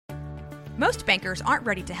Most bankers aren't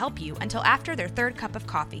ready to help you until after their third cup of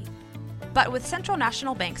coffee. But with Central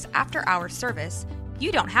National Bank's after-hours service,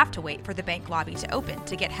 you don't have to wait for the bank lobby to open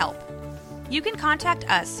to get help. You can contact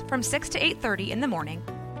us from 6 to 8:30 in the morning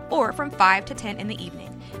or from 5 to 10 in the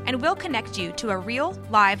evening, and we'll connect you to a real,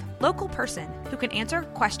 live, local person who can answer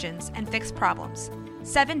questions and fix problems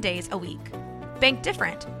 7 days a week. Bank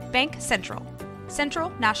different. Bank Central. Central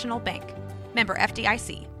National Bank. Member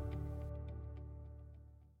FDIC.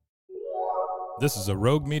 This is a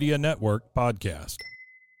Rogue Media Network podcast.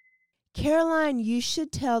 Caroline, you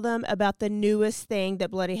should tell them about the newest thing that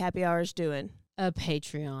Bloody Happy Hour is doing. A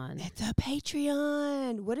Patreon. It's a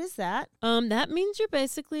Patreon. What is that? That means you're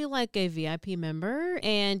basically like a VIP member,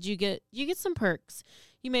 and you get some perks.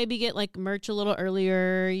 You maybe get like merch a little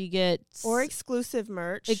earlier. You get exclusive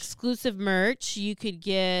merch. You could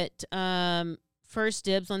get first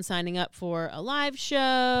dibs on signing up for a live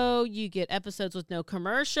show. You get episodes with no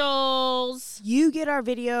commercials. You get our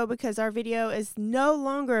video because our video is no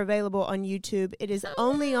longer available on YouTube. It is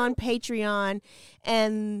only on Patreon.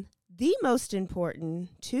 And the most important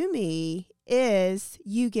to me is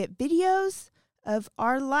you get videos of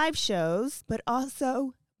our live shows, but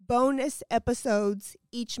also bonus episodes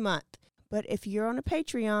each month. But if you're on a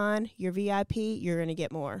Patreon, you're VIP, you're going to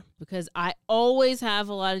get more. Because I always have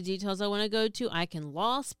a lot of details I want to go to. I can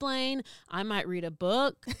law-splain. I might read a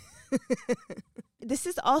book. This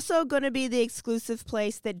is also going to be the exclusive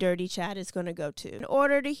place that Dirty Chat is going to go to. In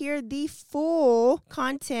order to hear the full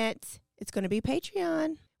content, it's going to be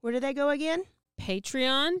Patreon. Where do they go again?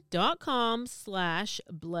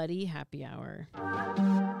 Patreon.com/bloodyhappyhour.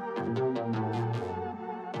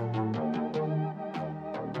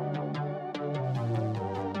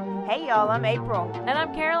 Hey y'all, I'm April. And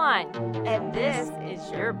I'm Caroline. And this is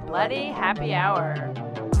your Bloody Happy Hour.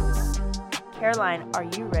 Caroline, are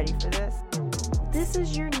you ready for this? This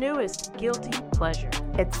is your newest guilty pleasure.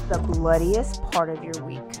 It's the bloodiest part of your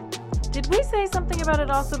week. Did we say something about it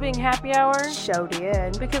also being happy hour? Show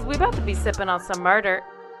did. Because we about to be sipping on some murder.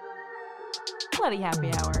 Bloody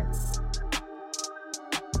Happy Hour.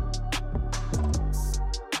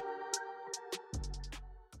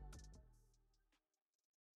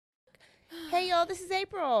 Hey y'all, this is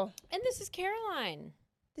April. And this is Caroline.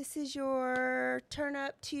 This is your Turn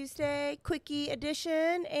Up Tuesday Quickie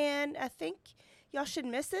edition, and I think y'all should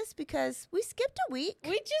miss this because we skipped a week.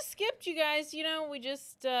 We just skipped, you guys. You know, we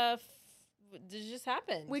just, it just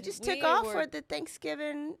happened. We just took off for the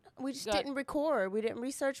Thanksgiving. We just didn't record. We didn't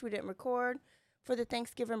research. We didn't record for the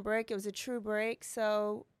Thanksgiving break. It was a true break,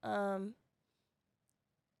 so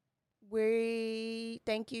we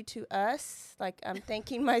thank you to us. Like, I'm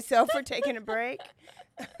thanking myself for taking a break.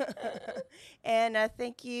 And I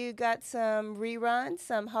think you got some reruns,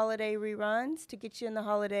 some holiday reruns to get you in the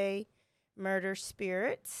holiday murder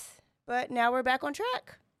spirits. But now we're back on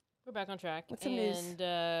track. We're back on track. With some news.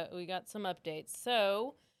 And we got some updates.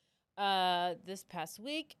 So this past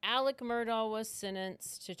week, Alec Murdaugh was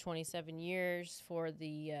sentenced to 27 years for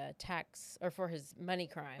the for his money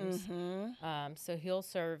crimes. Mm-hmm. So he'll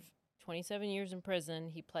serve 27 years in prison.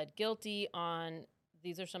 He pled guilty on,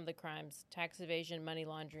 these are some of the crimes: tax evasion, money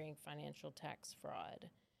laundering, financial tax fraud.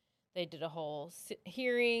 They did a whole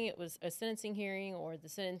hearing. It was a sentencing hearing, or the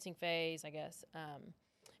sentencing phase, I guess,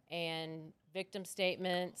 and victim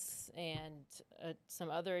statements, and some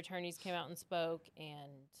other attorneys came out and spoke,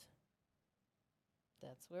 and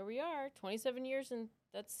that's where we are. 27 years, and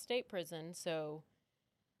that's state prison. So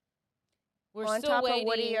we're on still top waiting. Of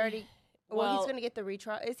what he already. Well, he's Well, going to get the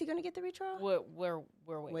retrial. Is he going to get the retrial? We're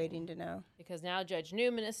waiting. Waiting to know. Because now Judge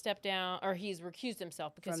Newman has stepped down, or he's recused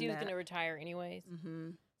himself because From he was that. going to retire anyways.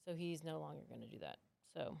 Mm-hmm. So he's no longer going to do that.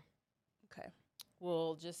 So Okay.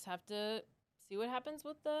 we'll just have to see what happens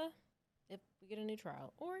with if we get a new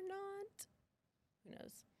trial or not. Who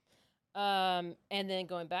knows? And then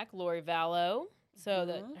going back, Lori Vallow. So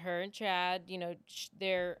that her and Chad, you know,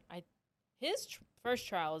 his first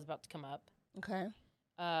trial is about to come up. Okay.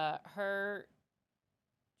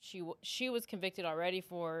 She was convicted already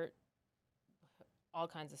for all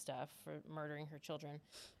kinds of stuff, for murdering her children,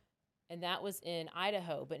 and that was in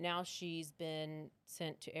Idaho. But now she's been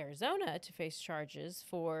sent to Arizona to face charges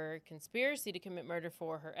for conspiracy to commit murder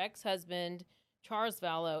for her ex-husband Charles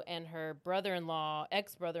Vallow and her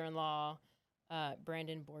ex-brother-in-law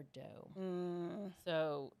Brandon Bordeaux.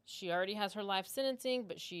 So she already has her life sentencing,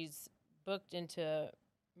 but she's booked into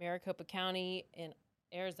Maricopa County in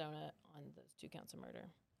Arizona on those 2 counts of murder.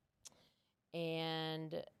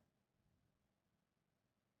 And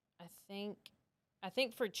I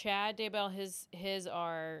think for Chad Daybell, his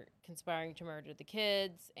are conspiring to murder the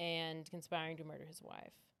kids and conspiring to murder his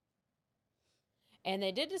wife. And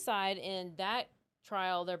they did decide in that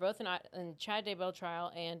trial, they're both in Chad Daybell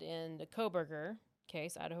trial and in the Koberger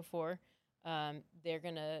case, Idaho 4, they're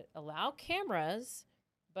going to allow cameras,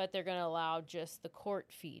 but they're going to allow just the court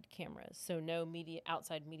feed cameras, so no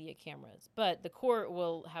outside media cameras. But the court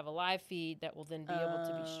will have a live feed that will then be able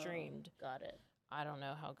to be streamed. Got it. I don't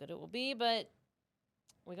know how good it will be, but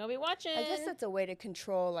we're going to be watching. I guess that's a way to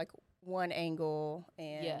control, like, one angle.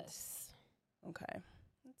 And yes. Okay.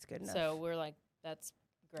 That's good enough. So we're like, that's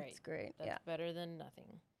great. That's great, That's yeah. better than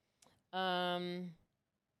nothing.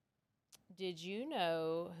 Did you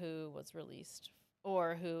know who was released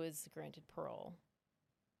or who is granted parole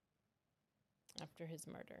after his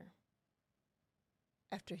murder?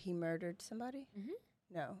 After he murdered somebody? Mm-hmm.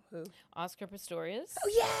 No, who? Oscar Pistorius. Oh,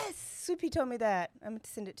 yes! Swoopy told me that. I'm going to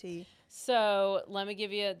send it to you. So let me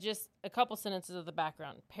give you just a couple sentences of the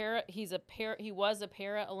background. He was a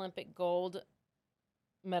Paralympic gold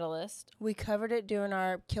medalist. We covered it during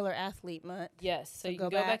our Killer Athlete Month. Yes, so you can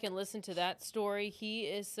go back and listen to that story. He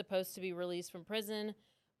is supposed to be released from prison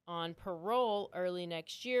on parole early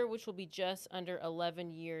next year, which will be just under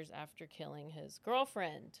 11 years after killing his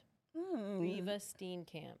girlfriend, Reva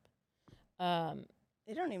Steenkamp.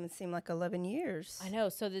 It don't even seem like 11 years. I know.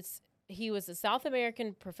 So he was a South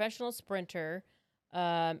American professional sprinter,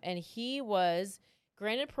 and he was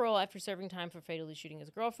granted parole after serving time for fatally shooting his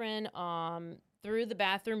girlfriend through the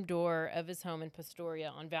bathroom door of his home in Pastoria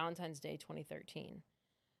on Valentine's Day 2013.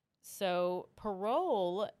 So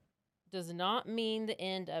parole does not mean the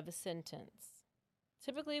end of a sentence.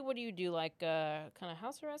 Typically, what do you do, like kind of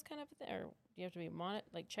house arrest kind of thing, or do you have to be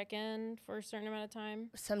check in for a certain amount of time?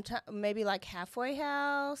 Sometimes maybe like halfway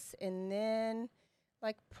house, and then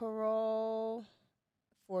like parole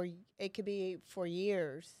it could be for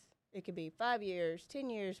years. It could be 5 years, 10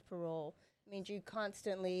 years parole. It means you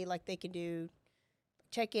constantly, like, they can do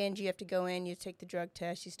check-ins. You have to go in, you take the drug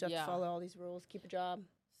test, you still have to follow all these rules, keep a job.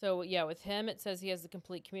 So, yeah, with him, it says he has the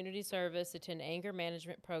complete community service, attend anger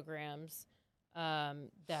management programs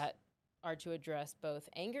that are to address both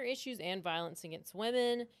anger issues and violence against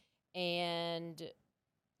women. And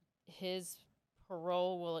his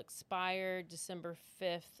parole will expire December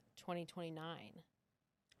 5th, 2029.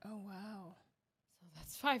 Oh, wow. So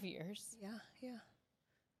that's 5 years.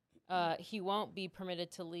 Yeah. He won't be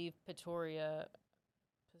permitted to leave Pretoria.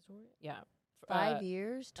 Yeah. 5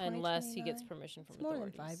 years? Unless he gets permission from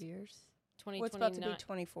authorities. More than 5 years. 2029. What's about to be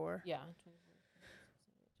 24? Yeah.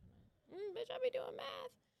 Bitch, I be doing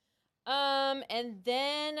math. And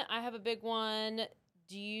then I have a big one.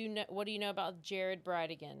 What do you know about Jared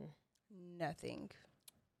Bridegan? Nothing.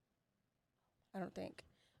 I don't think.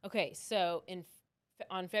 Okay, so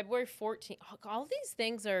on February 14th, all these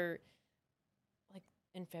things are like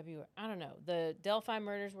in February. I don't know. The Delphi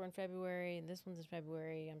murders were in February, and this one's in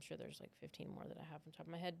February. I'm sure there's like 15 more that I have on top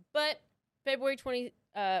of my head. But February 14th,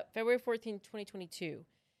 2022,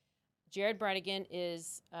 Jared Bridegan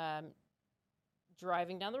is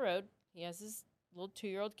driving down the road. He has his little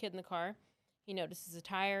 2-year-old kid in the car. He notices a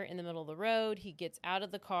tire in the middle of the road. He gets out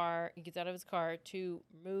of his car to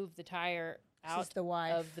move the tire out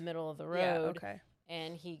of the middle of the road. Yeah, okay.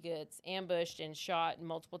 And he gets ambushed and shot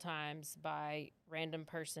multiple times by random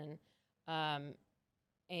person, and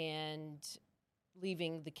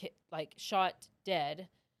leaving the kid, shot dead.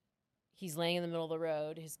 He's laying in the middle of the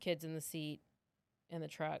road. His kid's in the seat, in the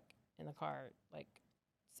truck, in the car,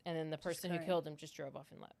 and then the person who killed him just drove off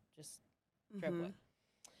and left, drove away.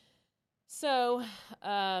 So,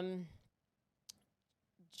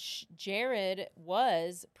 Jared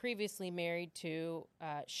was previously married to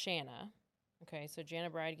Shanna. Okay, so Jana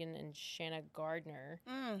Bridegan and Shanna Gardner.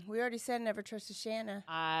 We already said never trust a Shanna.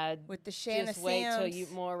 With the Shanna just wait till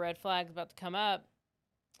more red flags about to come up.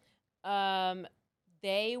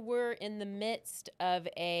 They were in the midst of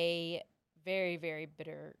a very, very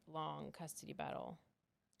bitter, long custody battle.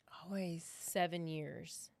 Always. 7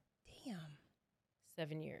 years. Damn.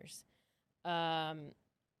 7 years.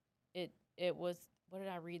 It was, what did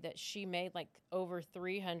I read? That she made over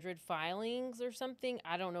 300 filings or something.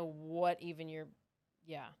 I don't know what even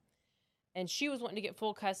and she was wanting to get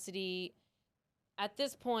full custody. At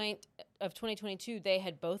this point of 2022, they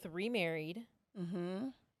had both remarried. Mm-hmm.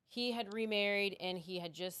 He had remarried and he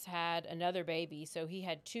had just had another baby. So he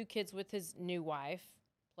had 2 kids with his new wife,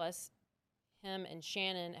 plus him and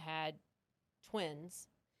Shannon had twins.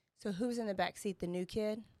 So who's in the back seat? The new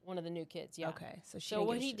kid? One of the new kids, yeah. Okay. So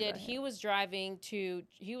what he did, he was dropping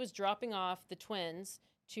off the twins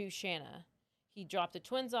to Shanna. He dropped the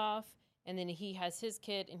twins off, and then he has his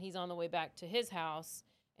kid, and he's on the way back to his house,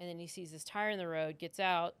 and then he sees his tire in the road, gets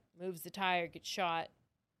out, moves the tire, gets shot.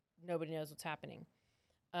 Nobody knows what's happening.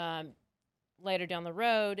 later down the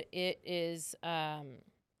road, it is and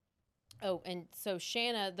so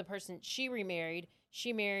Shanna, the person she remarried,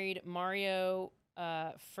 she married Mario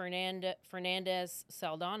Fernandez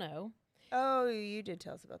Saldano. Oh, you did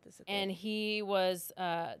tell us about this. And he was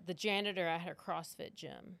the janitor at her CrossFit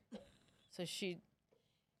gym. So he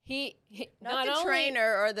not the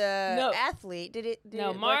trainer or the athlete. Did it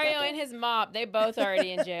Mario and his mop, they both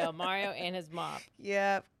already in jail. Mario and his mop.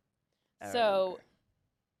 Yep. So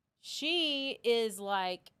she is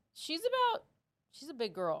like, she's a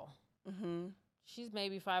big girl. Mm-hmm. She's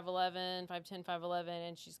maybe 5'11", 5'10", 5'11",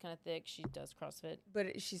 and she's kind of thick. She does CrossFit.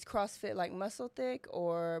 But she's CrossFit like muscle thick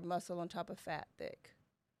or muscle on top of fat thick?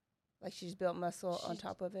 Like she's built muscle on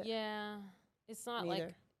top of it? Yeah. It's not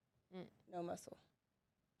Neither. No muscle.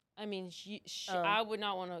 I mean, I would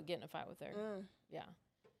not want to get in a fight with her. Yeah.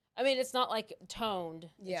 I mean, it's not like toned.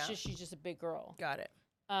 Yeah. It's just she's just a big girl. Got it.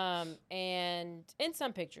 And in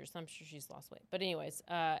some pictures, I'm sure she's lost weight. But anyways,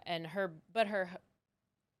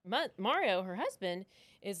 Mario, her husband,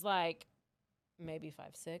 is like maybe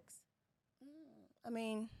 5'6". I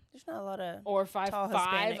mean, there's not a lot of or 5'5".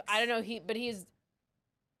 Hispanics. I don't know. But he's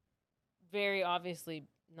very obviously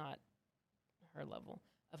not her level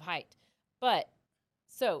of height. But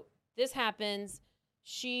so this happens.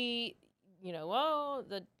 She,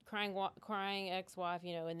 the crying ex-wife,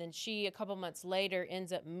 and then she a couple months later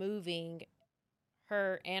ends up moving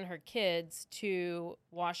her and her kids to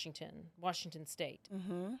Washington State.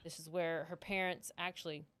 Mm-hmm. This is where her parents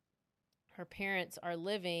are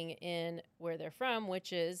living in where they're from,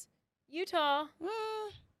 which is Utah.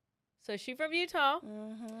 So she's from Utah.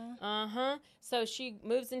 Mm-hmm. So she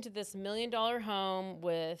moves into this $1 million home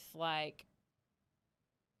with like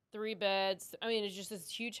 3 beds. I mean, it's just this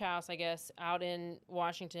huge house, I guess, out in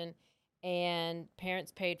Washington, and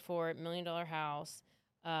parents paid for it, $1 million house.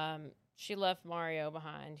 She left Mario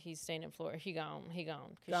behind. He's staying in Florida. He gone.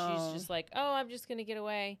 Because she's just like, oh, I'm just going to get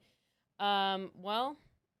away. Well,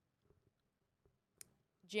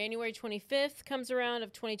 January 25th comes around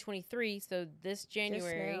of 2023. So this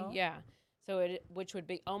January, yeah. So which would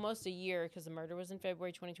be almost a year because the murder was in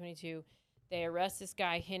February 2022. They arrest this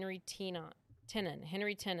guy, Henry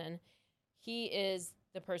Tenon. He is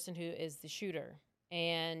the person who is the shooter.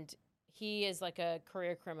 And he is like a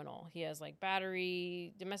career criminal. He has like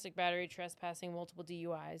domestic battery, trespassing, multiple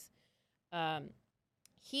DUIs.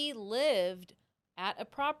 He lived at a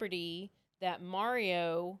property that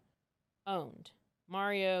Mario owned.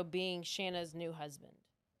 Mario being Shanna's new husband.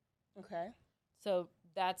 Okay. So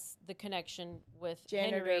that's the connection with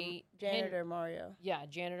Janitor Mario. Yeah,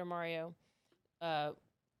 Janitor Mario.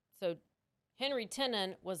 So Henry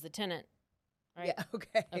Tenon was the tenant, right? Yeah,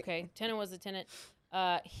 okay. Okay, Tenon was the tenant.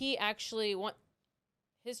 He actually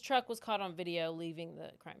his truck was caught on video leaving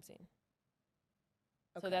the crime scene.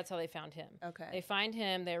 Okay. So that's how they found him. Okay. They find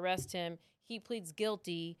him, they arrest him, he pleads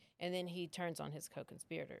guilty, and then he turns on his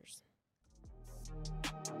co-conspirators.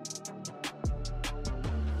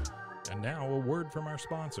 And now a word from our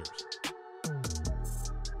sponsors.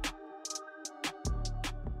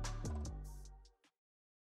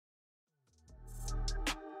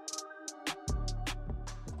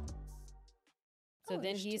 So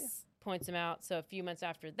then he points him out. So a few months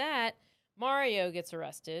after that, Mario gets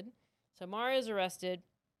arrested. So Mario's arrested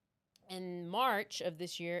in March of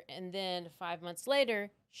this year. And then 5 months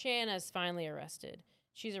later, Shanna's finally arrested.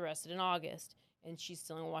 She's arrested in August. And she's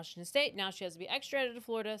still in Washington State. Now she has to be extradited to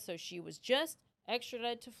Florida. So she was just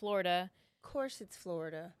extradited to Florida. Of course it's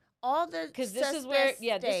Florida. All the because this is where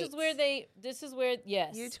yes,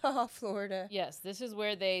 Utah, Florida. Yes, this is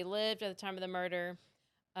where they lived at the time of the murder.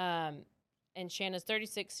 And Shanna's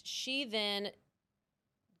 36. She then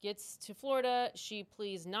gets to Florida. She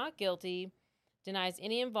pleads not guilty, denies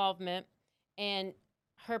any involvement, and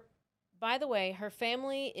by the way, her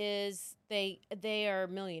family they are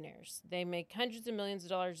millionaires. They make hundreds of millions of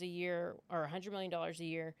dollars a year, or $100 million a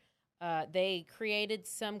year. They created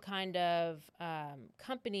some kind of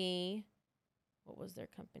company. What was their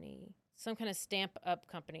company? Some kind of stamp up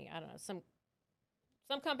company. I don't know. Some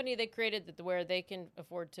company they created where they can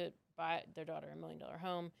afford to buy their daughter $1 million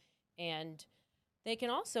home, and they can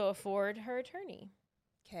also afford her attorney.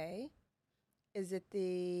 Okay. Is it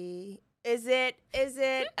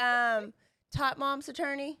Top Mom's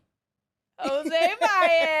attorney? Jose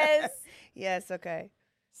Baez. Yes, okay.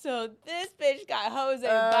 So this bitch got Jose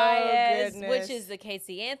Baez, goodness. which is the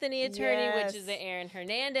Casey Anthony attorney, Yes. which is the Aaron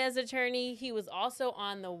Hernandez attorney. He was also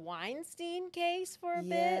on the Weinstein case for a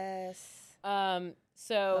bit. Yes.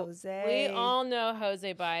 So Jose. we all know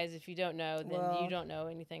Jose Baez. If you don't know, then Well, you don't know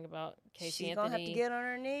anything about Casey She's Anthony. going to have to get on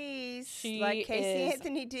her knees She like Casey is-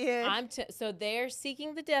 Anthony did. So they're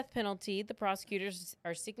seeking the death penalty. The prosecutors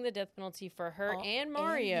are seeking the death penalty for her and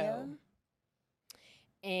Mario.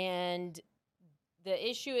 And the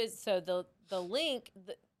issue is, so the link,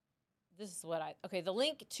 the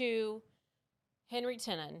link to Henry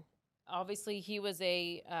Tenen, obviously he was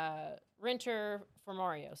a renter for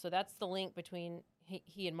Mario. So that's the link between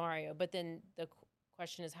he and Mario. But then the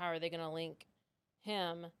question is, how are they going to link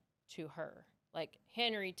him to her? Like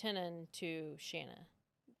Henry Tenen to Shanna.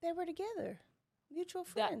 They were together. Mutual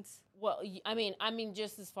friends. I mean,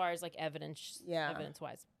 just as far as like evidence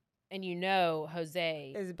wise. And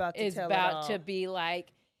Jose Is about to is tell about it all. to be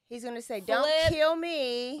like, He's going to say, Flip, don't kill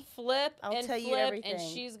me. I'll and tell you flip, everything. and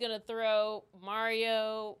she's going to throw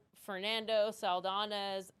Mario, Fernando,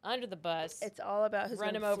 Saldana's under the bus. It's all about who's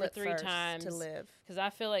run going him to over flip 3 first times to live. Because I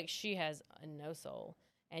feel like she has no soul.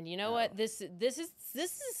 And you know what? This is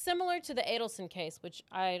similar to the Adelson case, which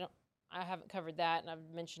I haven't covered that, and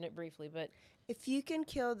I've mentioned it briefly. But If you can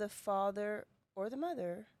kill the father or the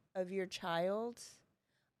mother of your child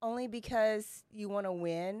only because you want to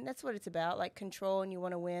win, that's what it's about, like control, and you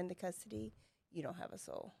want to win the custody, you don't have a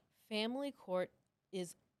soul. family court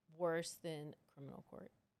is worse than criminal court.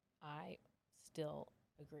 I still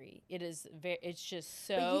agree. It is it's just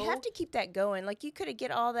so. But you have to keep that going. Like you could have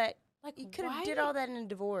get all that. Like You could have did all that in a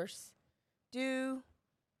divorce. Do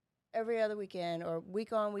every other weekend or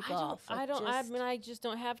week on, week off. Like I just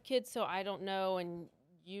don't have kids, so I don't know. And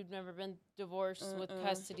you've never been divorced with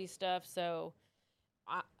custody stuff, so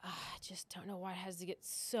I just don't know why it has to get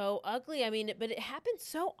so ugly. I mean, but it happens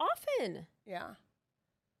so often. Yeah.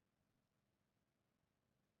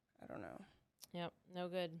 I don't know. Yep, no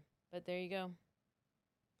good. But there you go.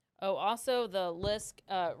 Oh, also the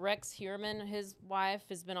Rex Heuermann, his wife,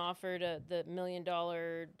 has been offered the $1 million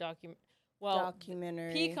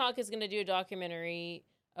documentary. Peacock is going to do a documentary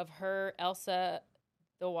of her, Elsa,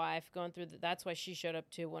 the wife, going through. That's why she showed up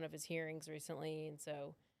to one of his hearings recently, and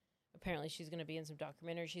so apparently she's going to be in some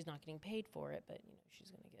documentary. She's not getting paid for it, but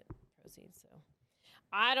she's going to get proceeds. So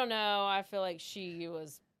I don't know. I feel like she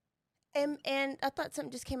was. And I thought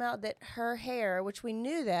something just came out that her hair, which we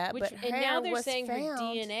knew that, but and hair now they're was saying found her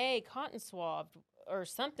DNA cotton swabbed or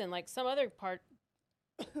something, like some other part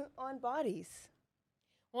on bodies.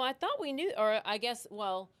 Well, I thought we knew, or I guess,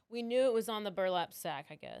 we knew it was on the burlap sack,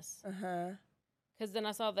 I guess. Because then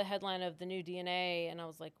I saw the headline of the new DNA, and I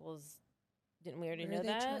was like, well, didn't we already know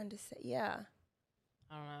that? Trying to say? Yeah.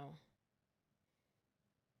 I don't know.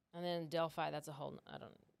 And then Delphi, that's a whole, I don't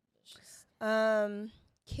know. It's just...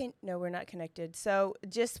 No, we're not connected. So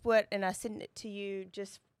and I sent it to you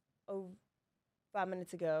just 5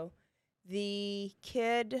 minutes ago. The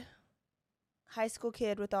high school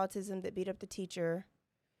kid with autism that beat up the teacher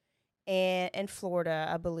in Florida,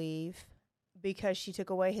 I believe, because she took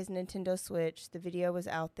away his Nintendo Switch. The video was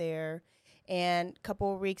out there, and a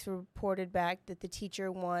couple of weeks reported back that the teacher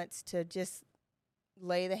wants to just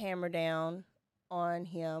lay the hammer down on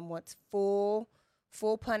him, wants full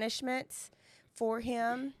punishments for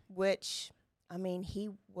him, which, I mean, he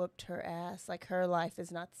whooped her ass. Like, her life is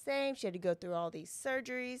not the same. She had to go through all these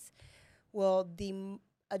surgeries. Well, the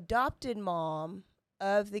adopted mom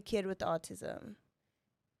of the kid with to autism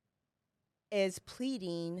is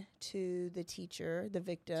pleading to the teacher, the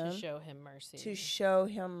victim, show him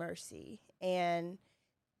mercy. And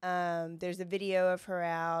there's a video of her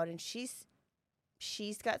out, and she's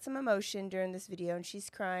got some emotion during this video, and she's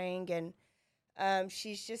crying, and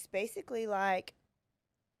she's just basically like,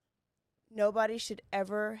 nobody should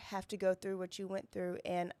ever have to go through what you went through,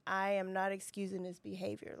 and I am not excusing his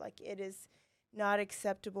behavior. Like, it is not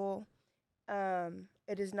acceptable.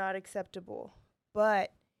 It is not acceptable.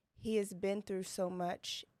 But he has been through so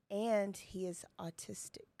much, and he is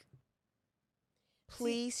autistic.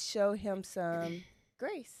 Please show him some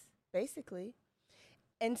grace, basically.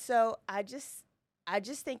 And so I just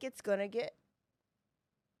think it's going to get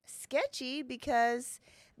sketchy, because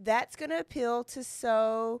that's going to appeal to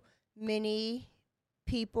so many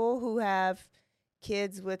people who have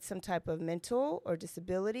kids with some type of mental or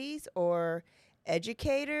disabilities, or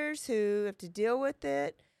educators who have to deal with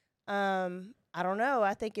it. I don't know.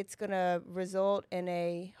 I think it's going to result in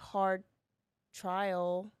a hard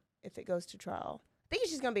trial if it goes to trial. I think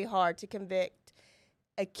it's just going to be hard to convict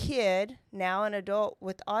a kid, now an adult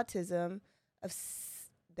with autism, of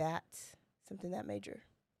something that major.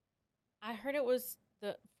 I heard it was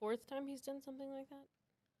the 4th time he's done something like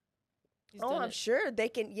that. I'm sure they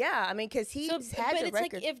can. Yeah, I mean, because he's had but a it's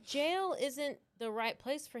record. like, if jail isn't the right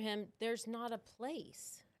place for him, there's not a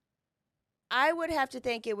place. I would have to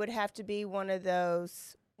think it would have to be one of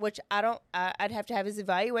those, which I don't. I'd have to have his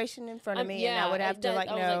evaluation in front of me, and I would have to know. Like,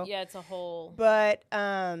 yeah, it's a whole. But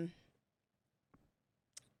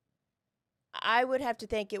I would have to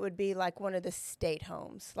think it would be like one of the state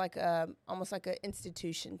homes, like almost like an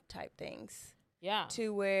institution type things. Yeah.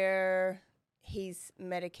 To where he's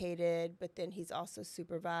medicated, but then he's also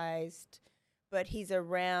supervised, but he's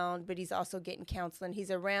around, but he's also getting counseling.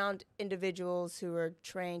 He's around individuals who are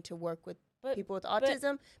trained to work with people with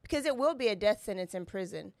autism, because it will be a death sentence in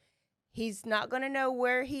prison. He's not going to know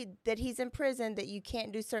that he's in prison, that you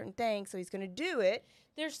can't do certain things, so he's going to do it.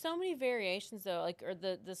 There's so many variations, though, like, or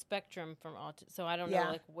the spectrum from autism. So I don't know,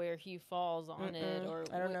 like, where he falls on it, or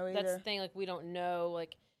I don't know either. That's the thing, like, we don't know.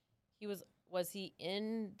 Like, was he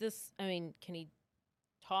in this? I mean, can he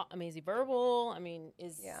talk? I mean, is he verbal? I mean,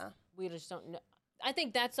 we just don't know. I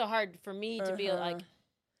think that's so hard for me to be like.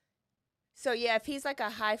 So yeah, if he's like a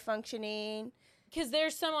high functioning, because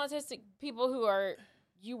there's some autistic people who are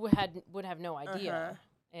would have no idea.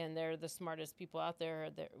 And they're the smartest people out there.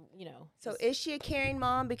 So is she a caring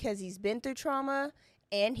mom because he's been through trauma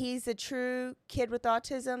and he's a true kid with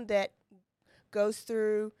autism that goes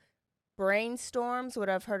through brainstorms, what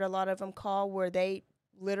I've heard a lot of them call, where they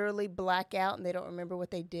literally black out and they don't remember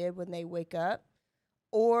what they did when they wake up?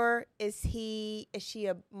 Or is she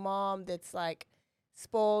a mom that's like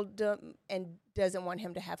spoiled and doesn't want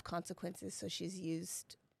him to have consequences, so she's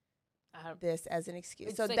used this as an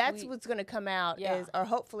excuse? So like that's what's going to come out, or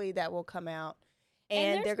hopefully that will come out,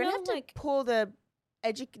 and they're going to have to pull the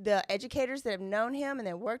educators that have known him and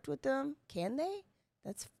that worked with them. Can they?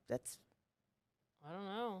 That's I don't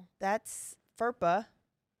know. That's FERPA.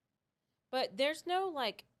 But there's no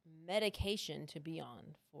like medication to be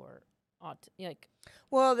on for like.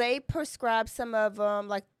 Well, they prescribe some of them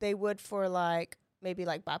like they would for like maybe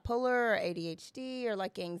like bipolar or ADHD or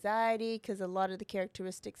like anxiety, because a lot of the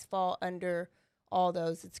characteristics fall under all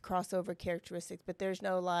those. It's crossover characteristics, but there's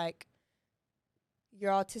no like,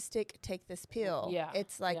 you're autistic, take this pill. Yeah.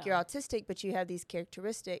 It's like you're autistic, but you have these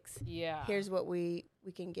characteristics. Yeah. Here's what we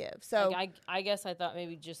can give. So like I guess I thought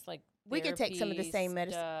maybe just like we could take some of the same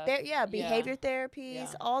medicine. Behavior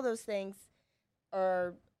therapies, all those things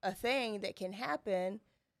are a thing that can happen.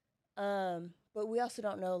 But we also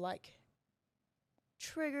don't know like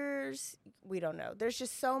triggers. We don't know. There's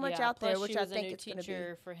just so much out there, which I think it's going to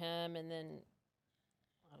be for him. And then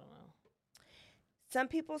I don't know. Some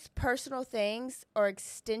people's personal things are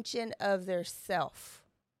extension of their self,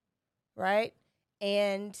 right?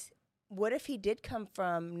 And what if he did come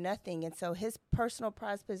from nothing, and so his personal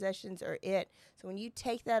prized possessions are it? So when you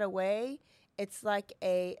take that away, it's like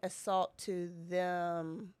a assault to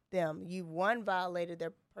them. You violated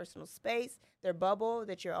their personal space, their bubble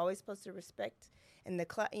that you're always supposed to respect in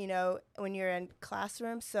the when you're in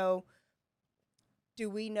classroom. So do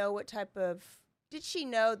we know what type of, did she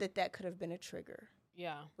know that could have been a trigger?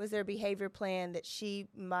 Yeah. Was there a behavior plan that she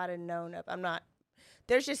might have known of?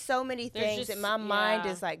 There's just so many things that my mind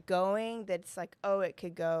is like going, that's like, oh, it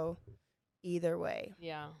could go either way.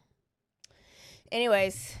 Yeah.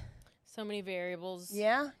 Anyways. So many variables.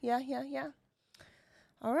 Yeah.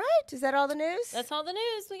 All right. Is that all the news? That's all the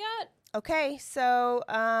news we got. Okay. So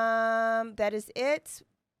that is it.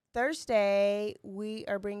 Thursday, we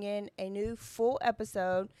are bringing a new full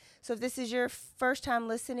episode. So if this is your first time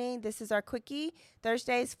listening, this is our quickie.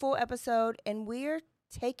 Thursday's full episode, and we're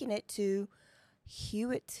taking it to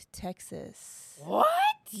Hewitt, Texas. What?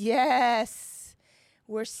 Yes.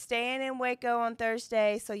 We're staying in Waco on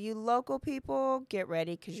Thursday, so you local people, get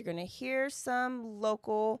ready, because you're going to hear some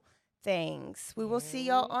local things. We will see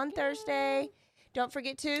y'all on Thursday. Don't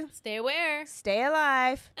forget to stay aware, stay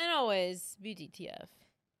alive, and always be DTF.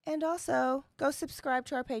 And also, go subscribe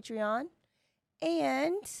to our Patreon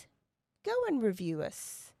and go and review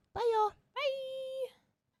us. Bye, y'all. Bye.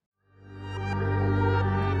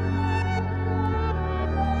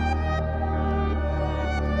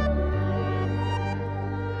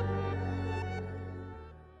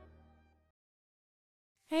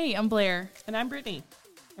 Hey, I'm Blair. And I'm Brittany.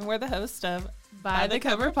 And we're the host of By the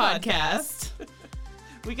Cover Podcast.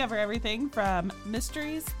 We cover everything from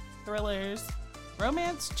mysteries, thrillers,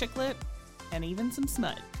 romance, chick lit, and even some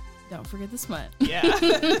smut. Don't forget the smut.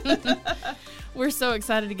 Yeah. We're so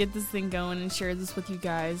excited to get this thing going and share this with you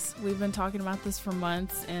guys. We've been talking about this for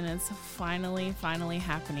months, and it's finally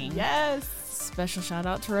happening. Yes. Special shout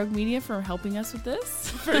out to Rogue Media for helping us with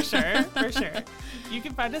this. For sure. You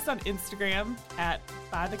can find us on Instagram at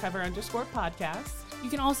bythecover_podcast. You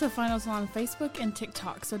can also find us on Facebook and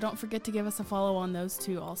TikTok, so don't forget to give us a follow on those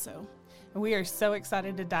too also. And we are so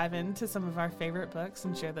excited to dive into some of our favorite books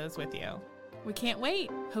and share those with you. We can't wait.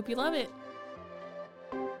 Hope you love it.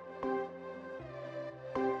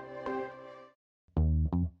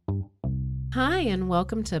 Hi, and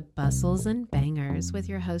welcome to Bustles and Bangers with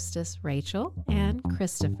your hostess, Rachel and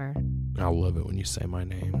Christopher. I love it when you say my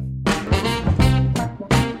name.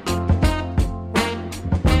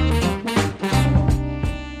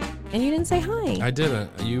 And you didn't say hi. I didn't.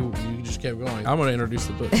 You just kept going. I'm going to introduce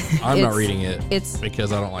the book. I'm not reading it. It's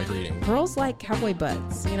because I don't like reading. Girls like cowboy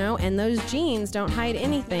butts, and those jeans don't hide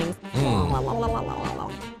anything.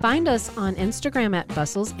 Find us on Instagram at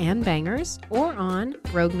Bustles and Bangers or on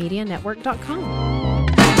RogueMediaNetwork.com.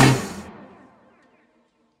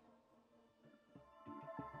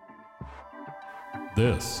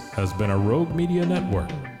 This has been a Rogue Media Network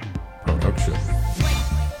production.